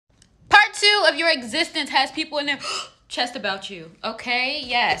2 of your existence has people in their chest about you, okay?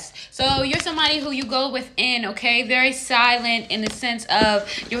 Yes. So you're somebody who you go within, okay? Very silent in the sense of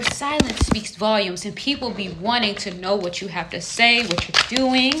your silence speaks volumes, and people be wanting to know what you have to say, what you're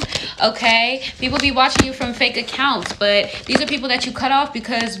doing, okay? People be watching you from fake accounts, but these are people that you cut off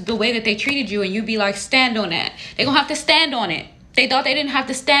because the way that they treated you, and you be like, stand on that. They're gonna have to stand on it. They thought they didn't have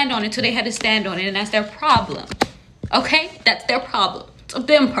to stand on it until they had to stand on it, and that's their problem, okay? That's their problem. It's a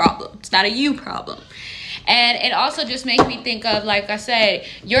them problem. It's not a you problem. And it also just makes me think of, like I said,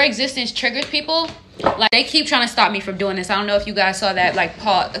 your existence triggers people. Like, they keep trying to stop me from doing this. I don't know if you guys saw that, like,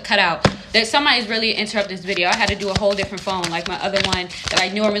 cut out. That somebody's really interrupting this video. I had to do a whole different phone. Like, my other one that I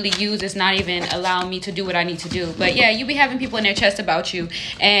normally use is not even allowing me to do what I need to do. But yeah, you be having people in their chest about you,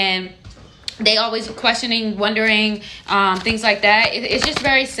 and they always questioning, wondering, things like that. It's just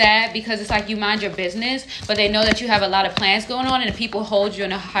very sad, because it's like you mind your business, but they know that you have a lot of plans going on, and people hold you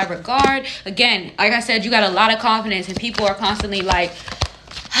in a high regard. Again, like I said, you got a lot of confidence, and people are constantly like,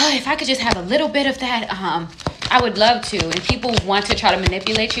 oh, if I could just have a little bit of that, I would love to. And people want to try to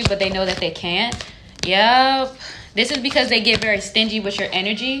manipulate you, but they know that they can't. Yep. This is because they get very stingy with your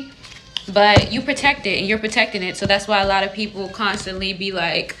energy, but you protect it, and you're protecting it. So that's why a lot of people constantly be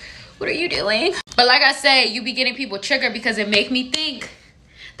like, what are you doing? But like I said, you be getting people triggered, because it make me think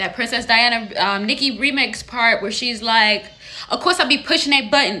that Princess Diana Nicki remix part where she's like, of course I be pushing their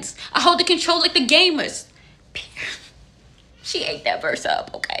buttons. I hold the control like the gamers. She ate that verse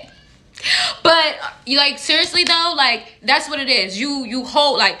up, okay? But you, like, seriously though, like, that's what it is. You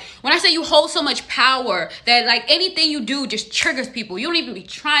hold, like, when I say you hold so much power that, like, anything you do just triggers people. You don't even be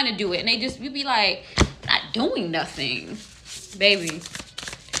trying to do it, and they just, you be like, not doing nothing, baby.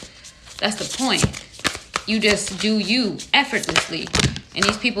 That's the point. You just do you effortlessly. And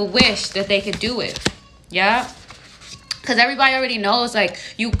these people wish that they could do it. Yeah? Because everybody already knows, like,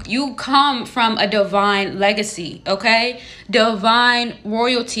 you come from a divine legacy, okay? Divine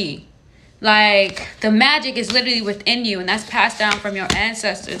royalty. Like, the magic is literally within you, and that's passed down from your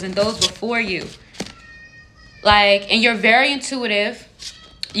ancestors and those before you. Like, and you're very intuitive.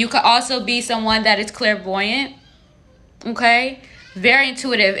 You could also be someone that is clairvoyant, okay? Very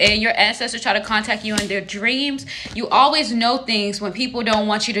intuitive, and your ancestors try to contact you in their dreams. You always know things when people don't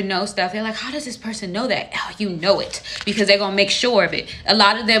want you to know stuff. They're like, how does this person know that? Oh, you know it, because they're gonna make sure of it. A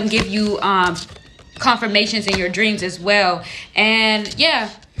lot of them give you confirmations in your dreams as well. And yeah,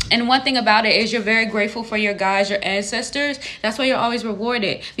 and one thing about it is you're very grateful for your guides, your ancestors. That's why you're always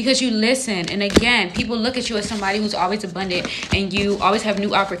rewarded, because you listen. And again, people look at you as somebody who's always abundant, and you always have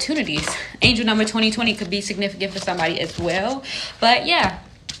new opportunities. Angel number 2020 could be significant for somebody as well. But yeah,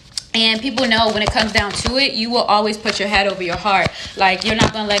 and people know when it comes down to it, you will always put your head over your heart. Like, you're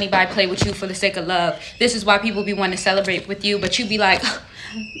not going to let anybody play with you for the sake of love. This is why people be wanting to celebrate with you, but you be like...